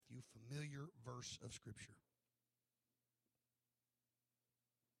familiar verse of Scripture.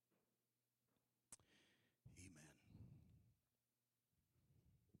 Amen.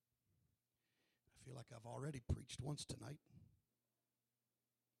 I feel like I've already preached once tonight,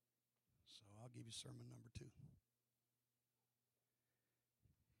 so I'll give you sermon number 2.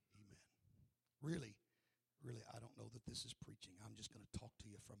 Amen. Really, I don't know that this is preaching. I'm just going to talk to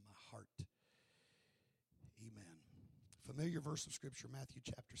you from my heart. Amen. Familiar verse of Scripture, Matthew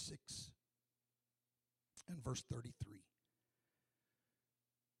chapter 6 and verse 33.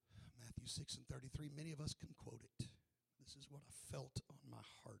 Matthew 6 and 33. Many of us can quote it. This is what I felt on my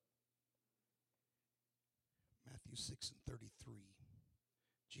heart. Matthew 6 and 33.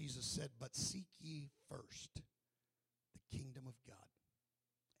 Jesus said, "But seek ye first the kingdom of God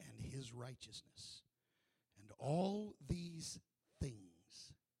and his righteousness, and all these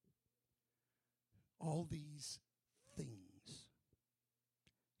things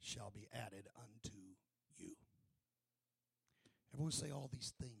shall be added unto you." Everyone say all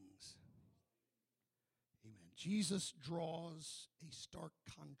these things. Amen. Jesus draws a stark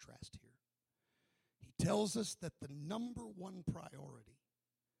contrast here. He tells us that the number one priority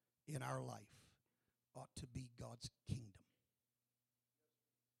in our life ought to be God's kingdom.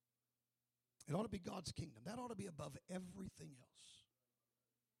 It ought to be God's kingdom. That ought to be above everything else.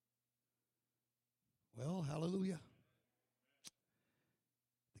 Well, hallelujah.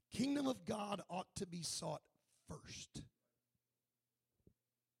 The kingdom of God ought to be sought first.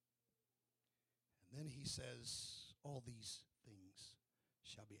 And then he says, all these things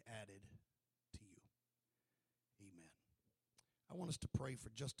shall be added to you. Amen. I want us to pray for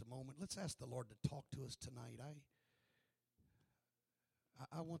just a moment. Let's ask the Lord to talk to us tonight.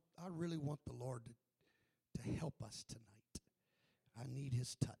 I really want the Lord to help us tonight. I need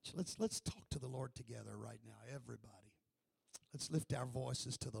his touch. Let's talk to the Lord together right now, everybody. Let's lift our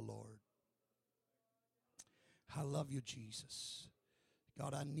voices to the Lord. I love you, Jesus.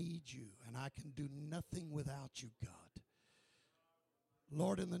 God, I need you, and I can do nothing without you, God.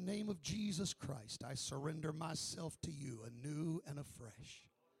 Lord, in the name of Jesus Christ, I surrender myself to you anew and afresh.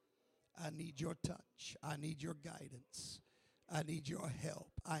 I need your touch. I need your guidance. I need your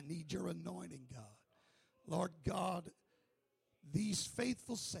help. I need your anointing, God. Lord God, these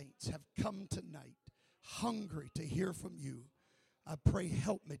faithful saints have come tonight hungry to hear from you. I pray,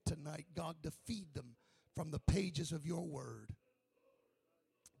 help me tonight, God, to feed them from the pages of your word.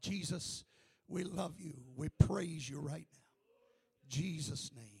 Jesus, we love you. We praise you right now.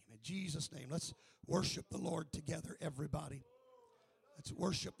 Jesus' name. In Jesus' name. Let's worship the Lord together, everybody. Let's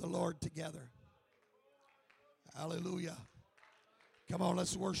worship the Lord together. Hallelujah. Come on,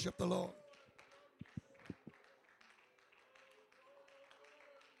 let's worship the Lord.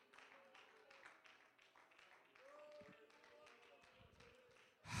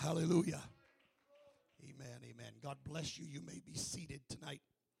 Hallelujah. Amen, amen. God bless you. You may be seated tonight.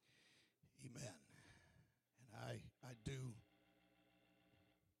 Amen. And I do.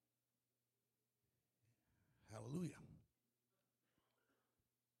 Hallelujah.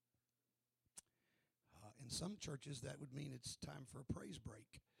 In some churches, that would mean it's time for a praise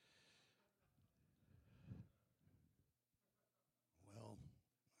break. Well,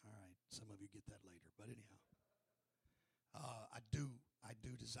 all right. Some of you get that later. But anyhow, I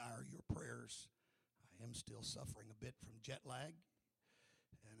do desire your prayers. I am still suffering a bit from jet lag.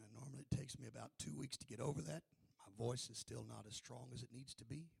 And normally it takes me about 2 weeks to get over that. My voice is still not as strong as it needs to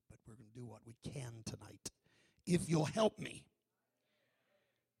be. But we're going to do what we can tonight. If you'll help me.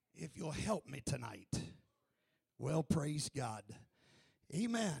 If you'll help me tonight. Well, praise God.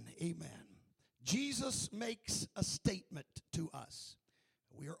 Amen. Amen. Jesus makes a statement to us.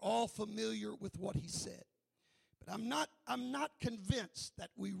 We are all familiar with what he said. But I'm not convinced that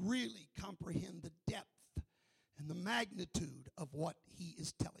we really comprehend the depth and the magnitude of what he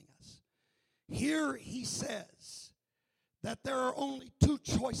is telling us. Here he says that there are only two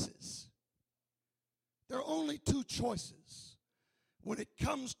choices. There are only two choices when it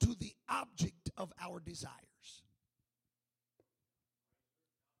comes to the object of our desires.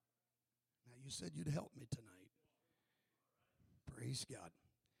 Now, you said you'd help me tonight. Praise God.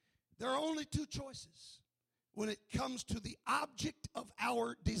 There are only two choices when it comes to the object of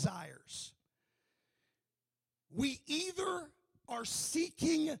our desires. We either are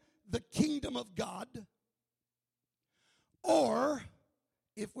seeking the kingdom of God, or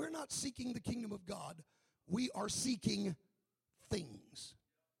if we're not seeking the kingdom of God, we are seeking things.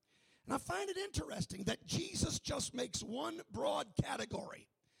 And I find it interesting that Jesus just makes one broad category.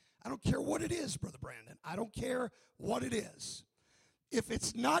 I don't care what it is, Brother Brandon. I don't care what it is. If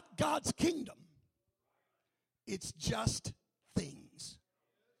it's not God's kingdom, it's just things.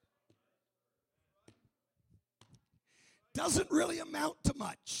 doesn't really amount to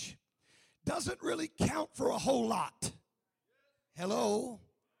much, doesn't really count for a whole lot. Hello?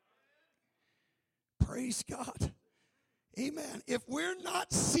 Praise God. Amen. If we're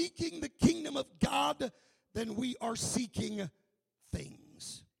not seeking the kingdom of God, then we are seeking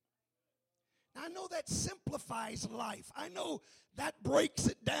things. Now, I know that simplifies life. I know that breaks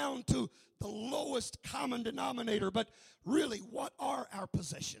it down to the lowest common denominator, but really, what are our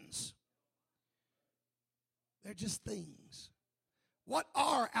possessions? They're just things. What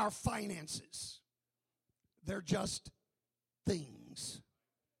are our finances? They're just things.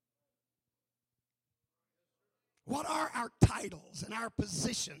 What are our titles and our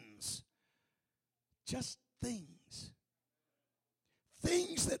positions? Just things.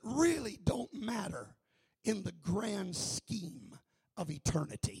 Things that really don't matter in the grand scheme of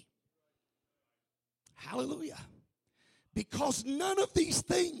eternity. Hallelujah. Because none of these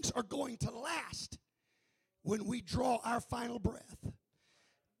things are going to last when we draw our final breath.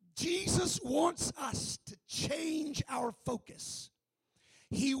 Jesus wants us to change our focus.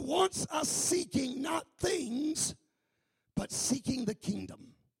 He wants us seeking not things, but seeking the kingdom.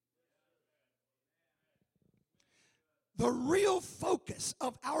 The real focus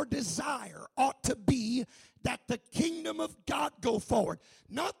of our desire ought to be that the kingdom of God go forward.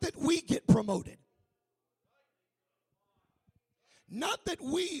 Not that we get promoted. Not that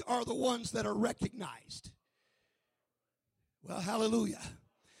we are the ones that are recognized. Well, hallelujah.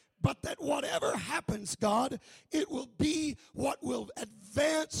 But that whatever happens, God, it will be what will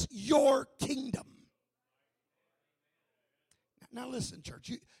advance your kingdom. Now listen,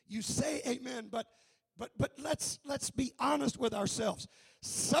 church, you say amen, but let's be honest with ourselves.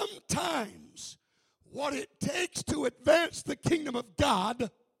 Sometimes what it takes to advance the kingdom of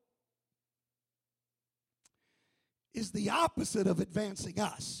God is the opposite of advancing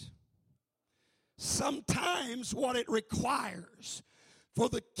us. Sometimes what it requires for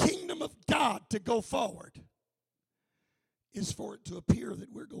the kingdom of God to go forward is for it to appear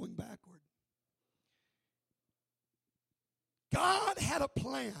that we're going backward. God had a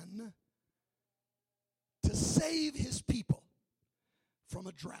plan to save his people from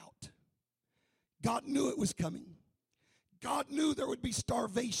a drought. God knew it was coming. God knew there would be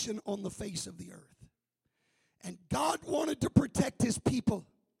starvation on the face of the earth. And God wanted to protect his people.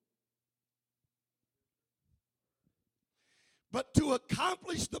 But to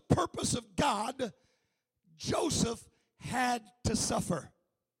accomplish the purpose of God, Joseph had to suffer.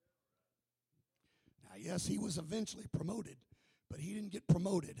 Now, yes, he was eventually promoted, but he didn't get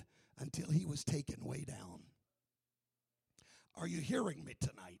promoted until he was taken way down. Are you hearing me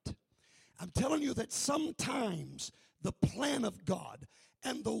tonight? I'm telling you that sometimes the plan of God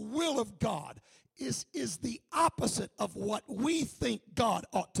and the will of God is the opposite of what we think God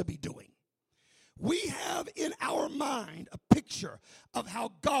ought to be doing. We have in our mind a picture of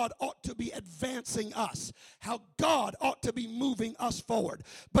how God ought to be advancing us, how God ought to be moving us forward.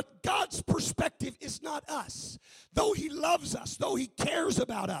 But God's perspective is not us. Though he loves us, though he cares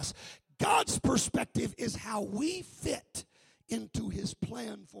about us, God's perspective is how we fit into his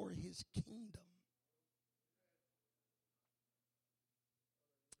plan for his kingdom.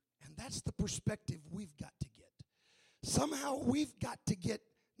 And that's the perspective we've got to get. Somehow we've got to get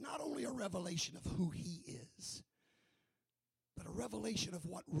not only a revelation of who he is, but a revelation of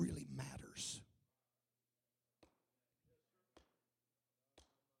what really matters.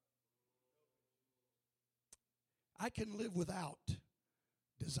 I can live without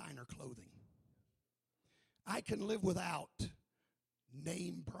designer clothing. I can live without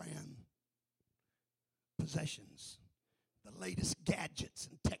name brand possessions, the latest gadgets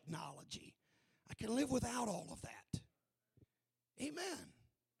and technology. I can live without all of that. Amen.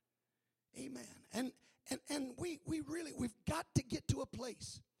 Amen. And we've got to get to a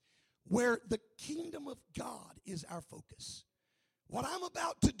place where the kingdom of God is our focus. What I'm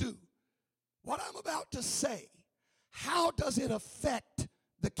about to do, what I'm about to say, how does it affect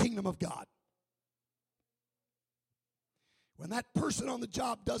the kingdom of God? When that person on the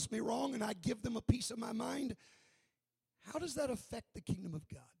job does me wrong and I give them a piece of my mind, how does that affect the kingdom of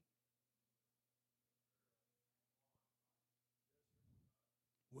God?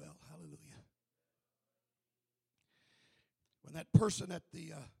 Well, hallelujah. When that person at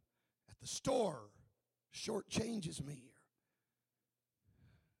the store shortchanges me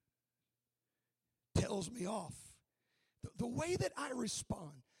or tells me off, the way that I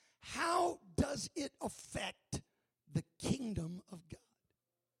respond, how does it affect the kingdom of God?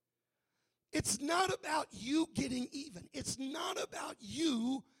 It's not about you getting even. It's not about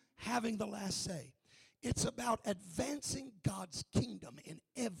you having the last say. It's about advancing God's kingdom in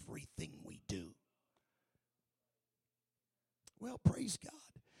everything we do. Praise God.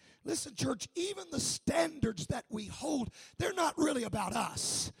 Listen, church, even the standards that we hold, they're not really about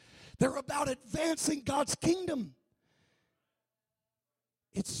us. They're about advancing God's kingdom.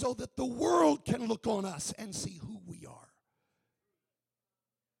 It's so that the world can look on us and see who we are.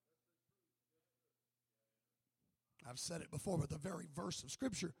 I've said it before, but the very verse of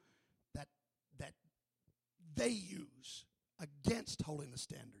Scripture that they use against holiness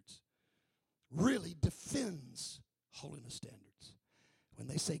standards really defends holiness standards. When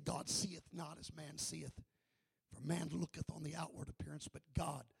they say God seeth not as man seeth, for man looketh on the outward appearance, but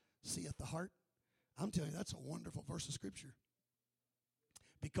God seeth the heart. I'm telling you, that's a wonderful verse of Scripture.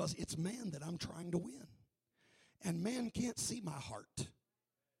 Because it's man that I'm trying to win. And man can't see my heart.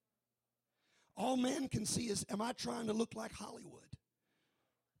 All man can see is, am I trying to look like Hollywood?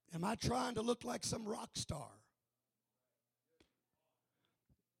 Am I trying to look like some rock star?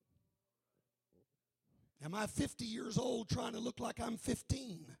 Am I 50 years old trying to look like I'm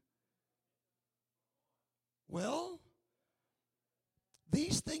 15? Well,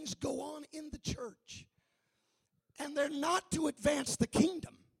 these things go on in the church. And they're not to advance the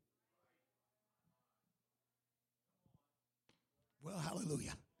kingdom. Well,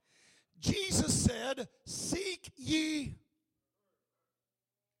 hallelujah. Jesus said, seek ye.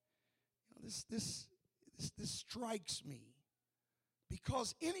 This strikes me.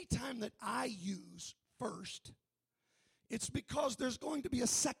 Because anytime that I use first, it's because there's going to be a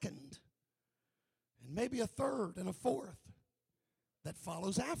second, and maybe a third and a fourth that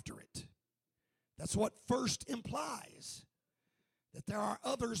follows after it. That's what first implies, that there are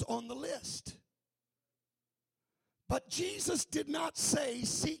others on the list. But Jesus did not say,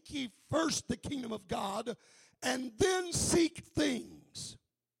 seek ye first the kingdom of God, and then seek things.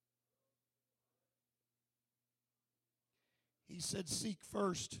 He said, seek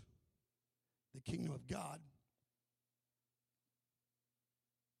first the kingdom of God.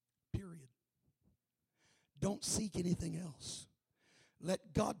 Period. Don't seek anything else.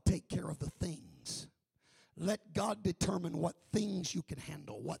 Let God take care of the things. Let God determine what things you can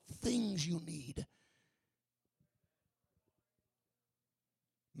handle, what things you need.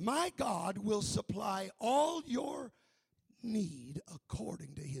 My God will supply all your need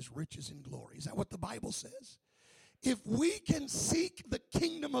according to his riches and glory. Is that what the Bible says? If we can seek the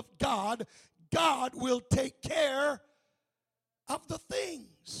kingdom of God, God will take care of the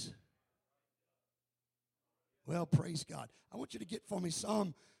things. Well, praise God. I want you to get for me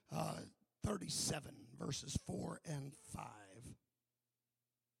Psalm 37, verses 4 and 5.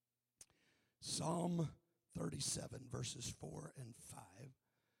 Psalm 37, verses 4 and 5.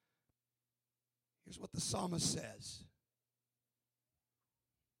 Here's what the psalmist says.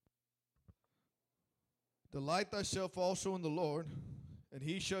 Delight thyself also in the Lord, and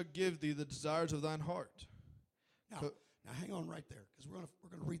he shall give thee the desires of thine heart. Now hang on right there, because we're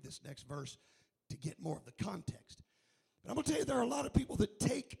going to read this next verse to get more of the context. But I'm going to tell you, there are a lot of people that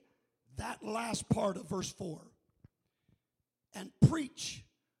take that last part of verse 4 and preach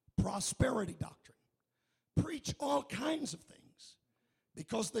prosperity doctrine, preach all kinds of things,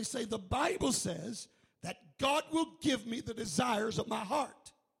 because they say the Bible says that God will give me the desires of my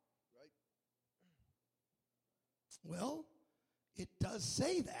heart. Well, it does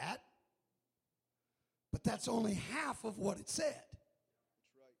say that, but that's only half of what it said.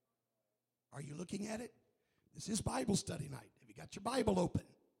 That's right. Are you looking at it? This is Bible study night. Have you got your Bible open?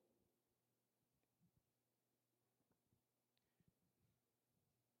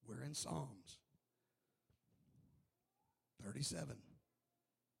 We're in Psalms 37,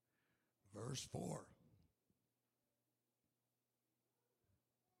 verse 4.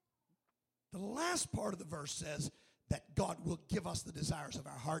 The last part of the verse says that God will give us the desires of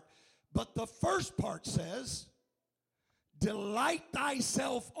our heart. But the first part says, delight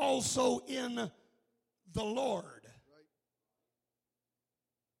thyself also in the Lord. Right.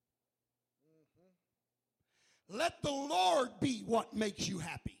 Let the Lord be what makes you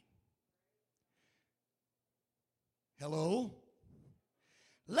happy. Hello?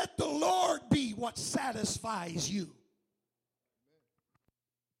 Let the Lord be what satisfies you.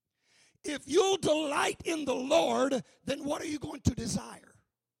 If you'll delight in the Lord, then what are you going to desire?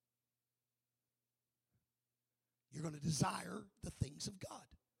 You're going to desire the things of God.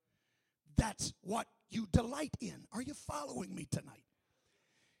 That's what you delight in. Are you following me tonight?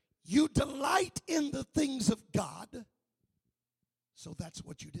 You delight in the things of God, so that's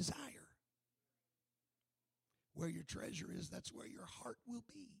what you desire. Where your treasure is, that's where your heart will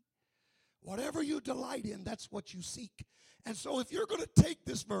be. Whatever you delight in, that's what you seek. And so if you're going to take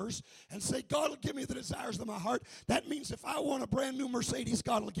this verse and say, God will give me the desires of my heart, that means if I want a brand new Mercedes,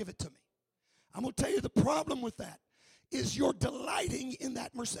 God will give it to me. I'm going to tell you the problem with that is your delighting in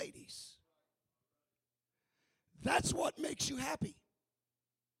that Mercedes. That's what makes you happy.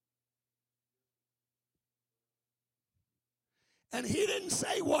 And he didn't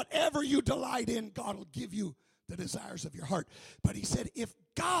say whatever you delight in, God will give you the desires of your heart. But he said, if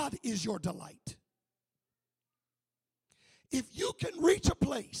God is your delight, if you can reach a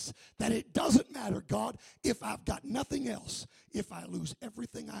place that it doesn't matter, God, if I've got nothing else, if I lose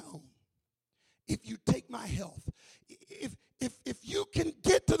everything I own, if you take my health, if you can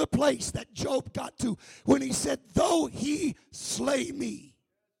get to the place that Job got to when he said, though he slay me,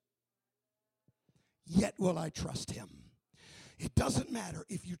 yet will I trust him. It doesn't matter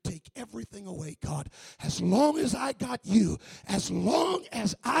if you take everything away, God. As long as I got you, as long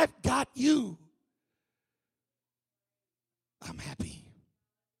as I've got you, I'm happy.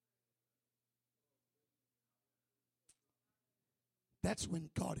 That's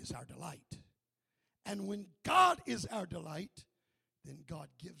when God is our delight. And when God is our delight, then God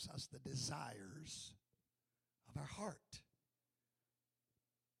gives us the desires of our heart,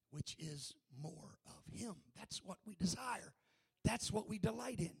 which is more of him. That's what we desire. That's what we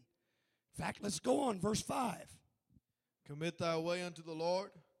delight in. In fact, let's go on, verse 5. Commit thy way unto the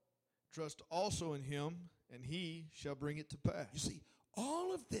Lord, trust also in him, and he shall bring it to pass. You see,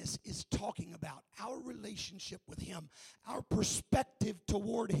 all of this is talking about our relationship with him, our perspective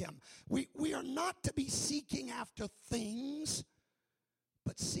toward him. We are not to be seeking after things,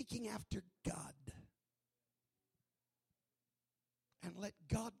 but seeking after God. And let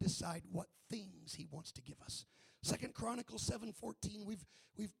God decide what things he wants to give us. 2 Chronicles 7:14,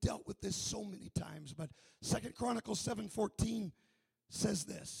 we've dealt with this so many times, but 2 Chronicles 7:14 says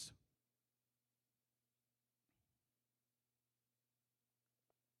this.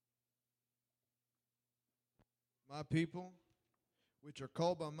 My people, which are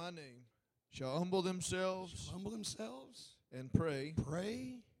called by my name, shall humble themselves and pray,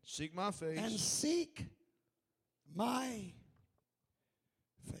 seek my face, and seek my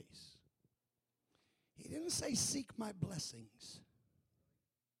face. He didn't say seek my blessings.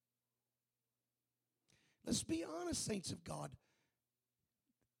 Let's be honest, saints of God.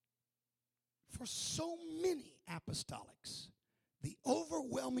 For so many apostolics, the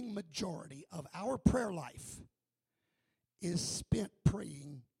overwhelming majority of our prayer life is spent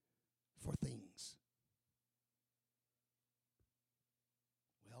praying for things.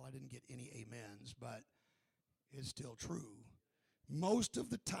 Well, I didn't get any amens, but it's still true. Most of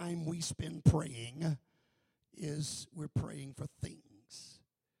the time we spend praying is we're praying for things.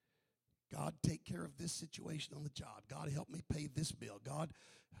 God, take care of this situation on the job. God, help me pay this bill. God,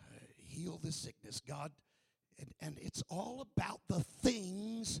 heal this sickness. God, and it's all about the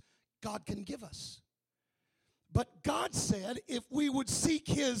things God can give us. But God said if we would seek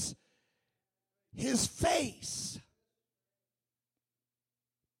his face,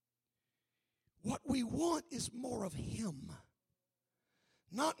 what we want is more of him,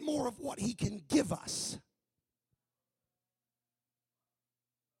 not more of what he can give us.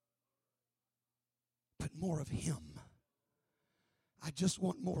 But more of him. I just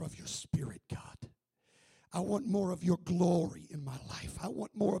want more of your spirit, God. I want more of your glory in my life. I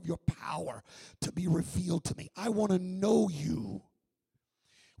want more of your power to be revealed to me. I want to know you.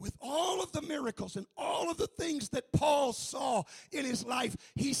 With all of the miracles and all of the things that Paul saw in his life,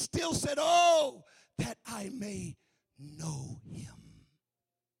 he still said, oh, that I may know him.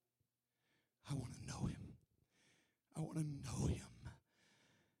 I want to know him. I want to know him.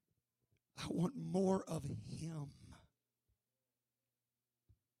 I want more of him.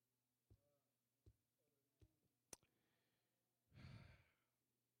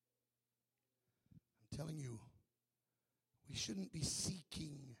 I'm telling you, we shouldn't be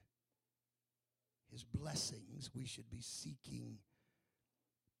seeking his blessings. We should be seeking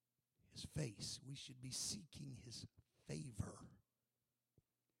his face. We should be seeking his favor.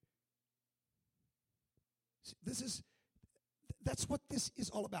 See, that's what this is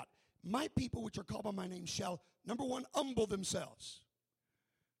all about. My people which are called by my name shall, number one, humble themselves.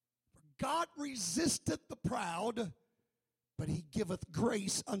 For God resisteth the proud, but he giveth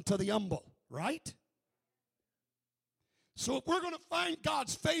grace unto the humble. Right? So if we're going to find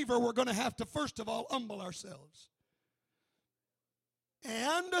God's favor, we're going to have to, first of all, humble ourselves.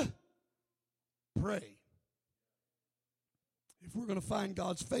 And pray. If we're going to find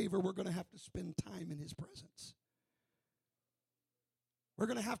God's favor, we're going to have to spend time in his presence. We're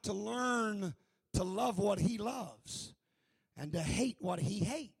going to have to learn to love what he loves and to hate what he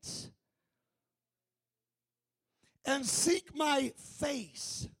hates. And seek my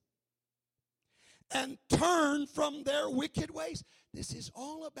face and turn from their wicked ways. This is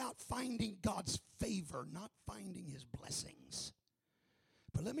all about finding God's favor, not finding his blessings.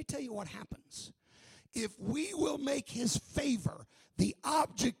 But let me tell you what happens. If we will make his favor the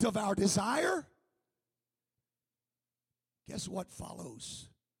object of our desire, guess what follows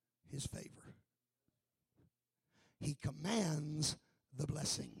his favor? He commands the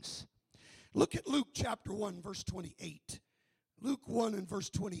blessings. Look at Luke chapter 1, verse 28. Luke 1 and verse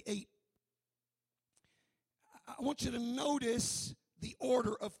 28. I want you to notice the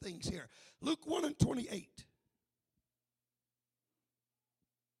order of things here. Luke 1 and 28.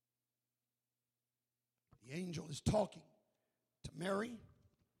 The angel is talking to Mary.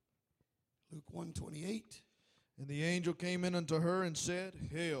 Luke 1:28. And the angel came in unto her and said,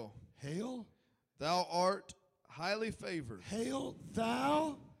 Hail, Hail, thou art highly favored. Hail,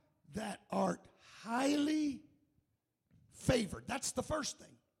 thou that art highly favored. That's the first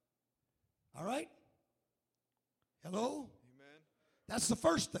thing. All right? Hello? Amen. That's the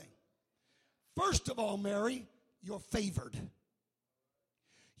first thing. First of all, Mary, you're favored.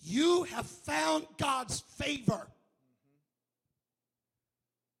 You have found God's favor.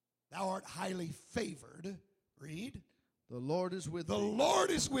 Thou art highly favored. Read. The Lord is with thee. thee. The Lord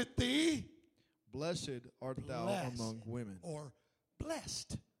is with thee. Blessed art thou among women. Or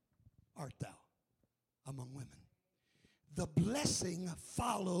blessed art thou among women. The blessing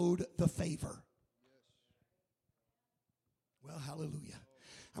followed the favor. Well, hallelujah.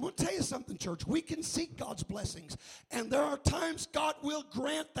 I'm going to tell you something, church. We can seek God's blessings, and there are times God will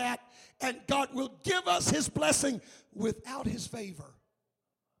grant that, and God will give us his blessing without his favor.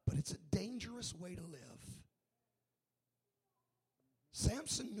 But it's a dangerous way to live.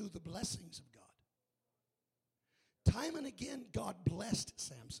 Samson knew the blessings of God. Time and again, God blessed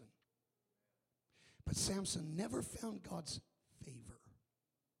Samson. But Samson never found God's favor.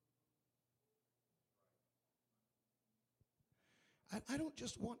 I don't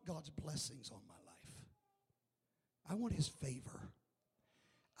just want God's blessings on my life. I want his favor.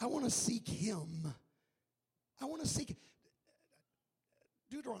 I want to seek him. I want to seek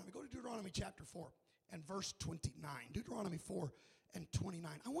Deuteronomy. Go to Deuteronomy chapter 4 and verse 29. Deuteronomy 4 and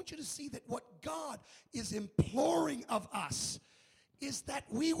 29. I want you to see that what God is imploring of us is that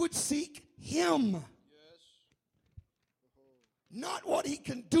we would seek him. Yes. Not what he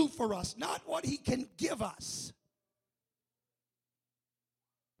can do for us, not what he can give us.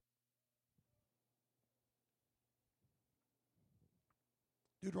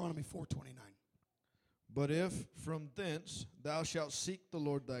 Deuteronomy 4:29. But if from thence thou shalt seek the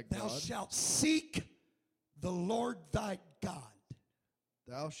Lord thy God. Thou shalt seek the Lord thy God.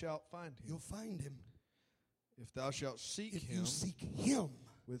 Thou shalt find him. You'll find him. If thou shalt seek if him. you seek him.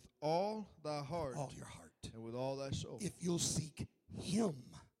 With all thy heart. All your heart. And with all thy soul. If you'll seek him.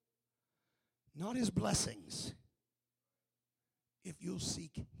 Not his blessings. If you'll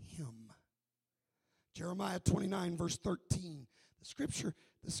seek him. Jeremiah 29 verse 13. The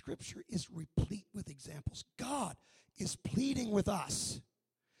scripture is replete with examples. God is pleading with us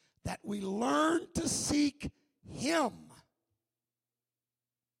that we learn to seek him.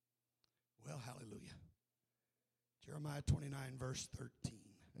 Well, hallelujah. Jeremiah 29 verse 13.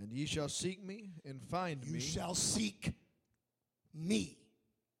 And ye shall seek me and find me. You shall seek me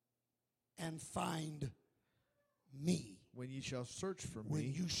and find me. When ye shall search for me.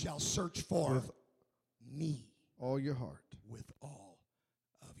 When you shall search for with me. All your heart. With all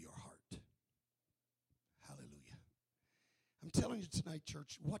of your heart. Hallelujah. I'm telling you tonight,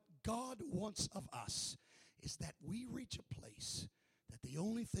 church, what God wants of us is that we reach a place that the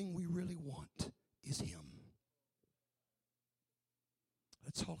only thing we really want is him.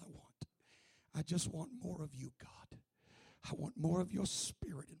 That's all I want. I just want more of you, God. I want more of your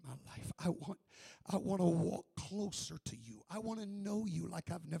spirit in my life. I want to walk closer to you. I want to know you like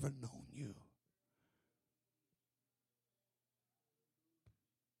I've never known you.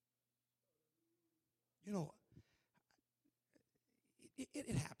 You know,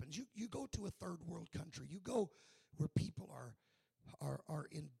 it happens. You go to a third world country. You go where people are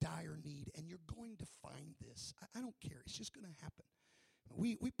in dire need, and you're going to find this. I don't care. It's just going to happen.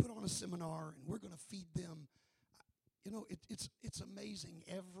 We put on a seminar, and we're going to feed them. You know, it's amazing.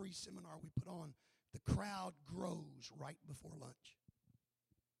 Every seminar we put on, the crowd grows right before lunch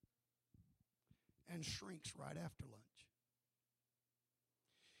and shrinks right after lunch.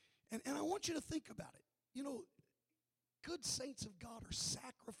 And I want you to think about it. You know, good saints of God are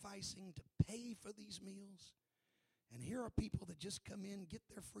sacrificing to pay for these meals. And here are people that just come in, get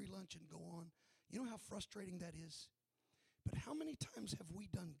their free lunch, and go on. You know how frustrating that is? But how many times have we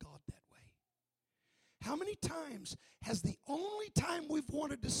done God that way? How many times has the only time we've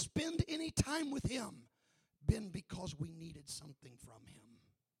wanted to spend any time with him been because we needed something from him.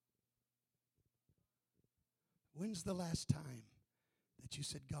 When's the last time that you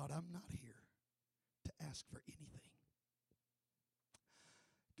said, God, I'm not here to ask for anything.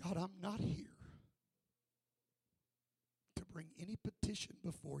 God, I'm not here to bring any petition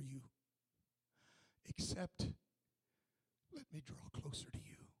before you except let me draw closer to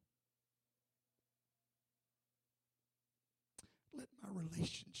you. Let my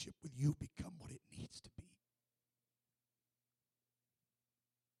relationship with you become what it needs to be.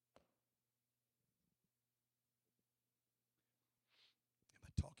 Am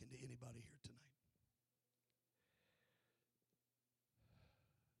I talking to anybody here tonight?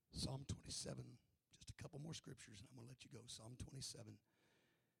 Psalm 27, just a couple more scriptures and I'm going to let you go. Psalm 27.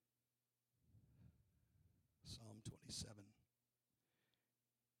 Psalm 27.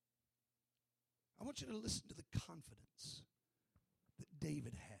 I want you to listen to the confidence that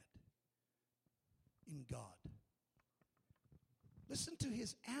David had in God. Listen to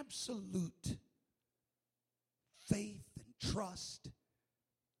his absolute faith and trust,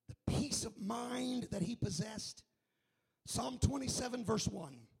 the peace of mind that he possessed. Psalm 27, verse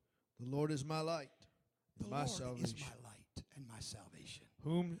 1. The Lord is my light, and my salvation. The Lord is my light and my salvation.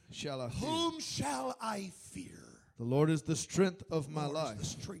 Whom shall I fear? Whom shall I fear? The Lord is the strength of my life. The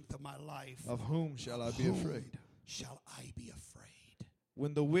strength of my life. Of whom shall I be afraid? Shall I be afraid?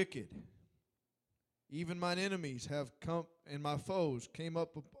 When the wicked, even mine enemies, have come, and my foes came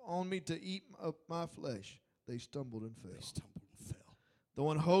up on me to eat up my flesh, they stumbled and fell. Though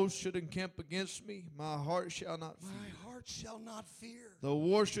an host should encamp against me, my heart shall not fear. My heart shall not fear. The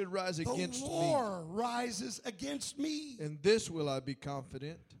war should rise against me. The war rises against me. In this will I be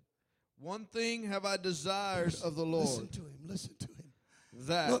confident. One thing have I desired of the Lord. Listen to him. Listen to him.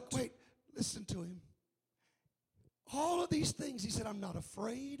 That. Look, wait. Listen to him. All of these things, he said, I'm not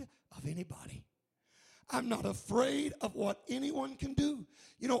afraid of anybody. I'm not afraid of what anyone can do.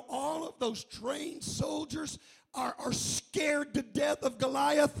 You know, all of those trained soldiers are scared to death of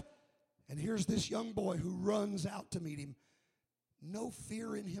Goliath. And here's this young boy who runs out to meet him. No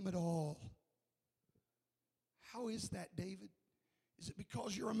fear in him at all. How is that, David? Is it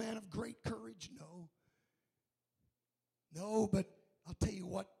because you're a man of great courage? No. No, but I'll tell you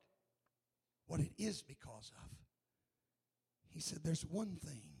what it is because of. He said, there's one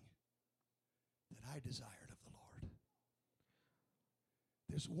thing that I desired of the Lord.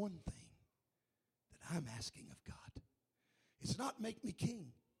 There's one thing that I'm asking of God. It's not make me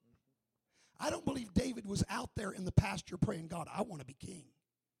king. I don't believe David was out there in the pasture praying, God, I want to be king.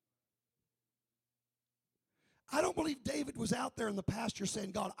 I don't believe David was out there in the pasture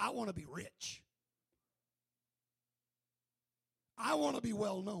saying, God, I want to be rich. I want to be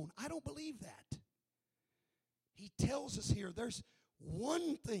well known. I don't believe that. He tells us here, there's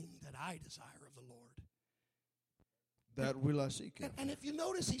one thing that I desire of the Lord. That will I seek. And if you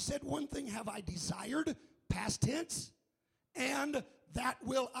notice, he said, one thing have I desired, past tense, and that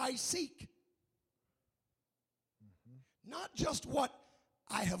will I seek. Not just what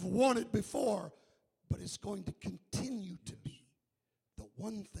I have wanted before, but it's going to continue to be the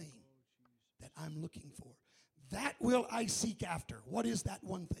one thing that I'm looking for. That will I seek after. What is that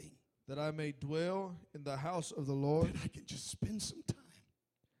one thing? That I may dwell in the house of the Lord. That I can just spend some time.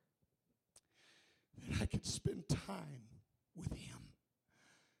 That I can spend time with him.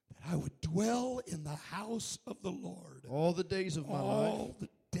 That I would dwell in the house of the Lord. All the days of my life. All the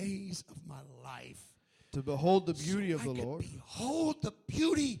days of my life. To behold the beauty of the Lord. Behold the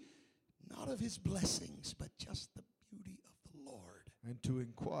beauty, not of his blessings, but just the beauty of the Lord. And to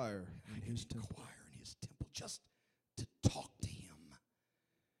inquire in his temple. Just to talk to him.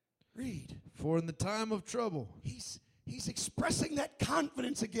 Read. For in the time of trouble. He's expressing that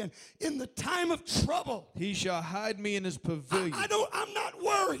confidence again. In the time of trouble. He shall hide me in his pavilion. I'm not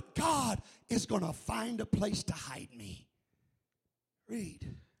worried. God is going to find a place to hide me.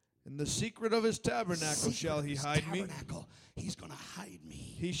 Read. In the secret of his tabernacle shall he hide me. He's going to hide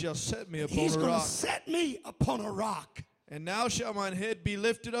me. He shall set me upon a rock. He's going to set me upon a rock. And now shall mine head be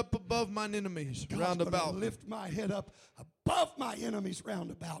lifted up above mine enemies round about. Lift my head up above my enemies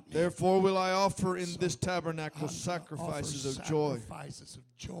round about me. Therefore will I offer in this tabernacle sacrifices of joy.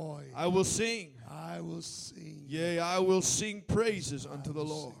 I will sing. I will sing. Yea, I will sing praises unto the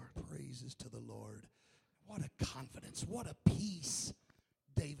Lord. Praises to the Lord. What a confidence. What a peace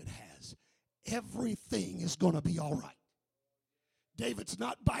David has. Everything is going to be all right. David's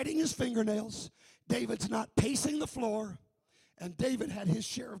not biting his fingernails. David's not pacing the floor. And David had his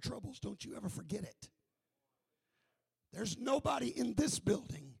share of troubles. Don't you ever forget it. There's nobody in this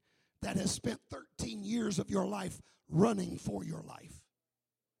building that has spent 13 years of your life running for your life.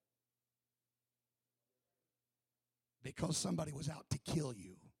 because somebody was out to kill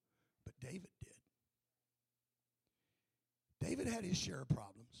you, but David did. David had his share of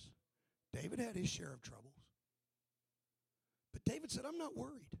problems. David had his share of troubles. But David said, I'm not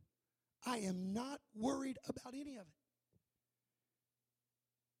worried. I am not worried about any of it.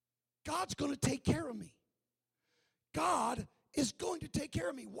 God's going to take care of me. God is going to take care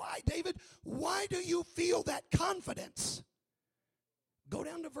of me. Why, David? Why do you feel that confidence? Go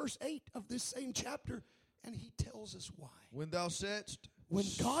down to verse 8 of this same chapter, and he tells us why. When thou saidst, when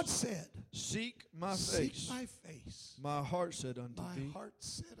God said, Seek my seek face, my face, my heart said unto my thee, heart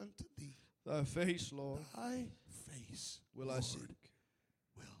said unto thee, Thy face, Lord, thy face will Lord, I seek.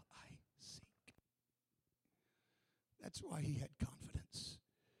 will I seek. That's why he had confidence.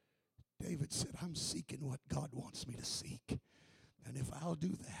 David said, I'm seeking what God wants me to seek. And if I'll do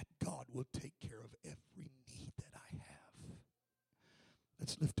that, God will take care of every need that I have.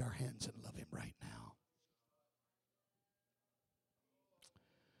 Let's lift our hands and love him right now.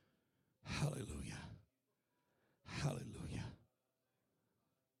 Hallelujah. Hallelujah.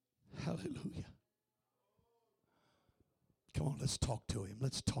 Hallelujah. Come on, let's talk to him.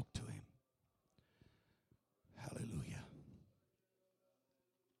 Let's talk to him. Hallelujah.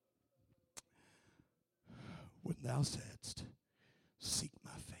 When thou saidst, seek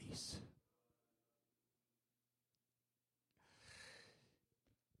my face.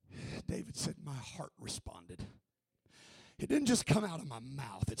 David said, my heart responded. It didn't just come out of my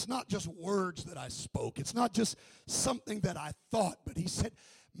mouth. It's not just words that I spoke. It's not just something that I thought, but he said,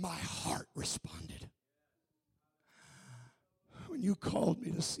 my heart responded. When you called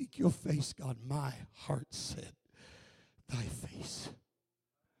me to seek your face, God, my heart said, thy face,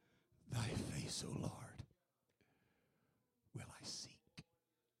 O Lord, will I seek.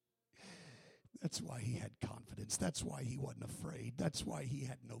 That's why he had confidence. That's why he wasn't afraid. That's why he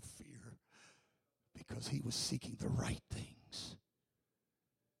had no fear. Because he was seeking the right things.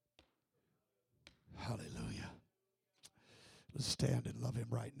 Hallelujah. Let's stand and love him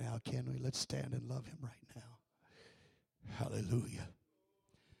right now, can we? Let's stand and love him right now. Hallelujah.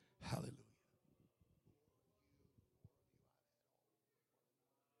 Hallelujah.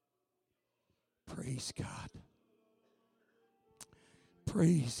 Praise God.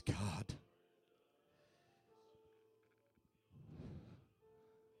 Praise God.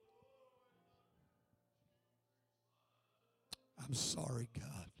 I'm sorry,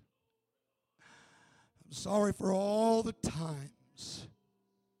 God. I'm sorry for all the times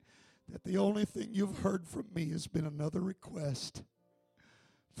that the only thing you've heard from me has been another request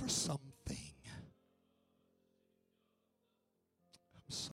for something.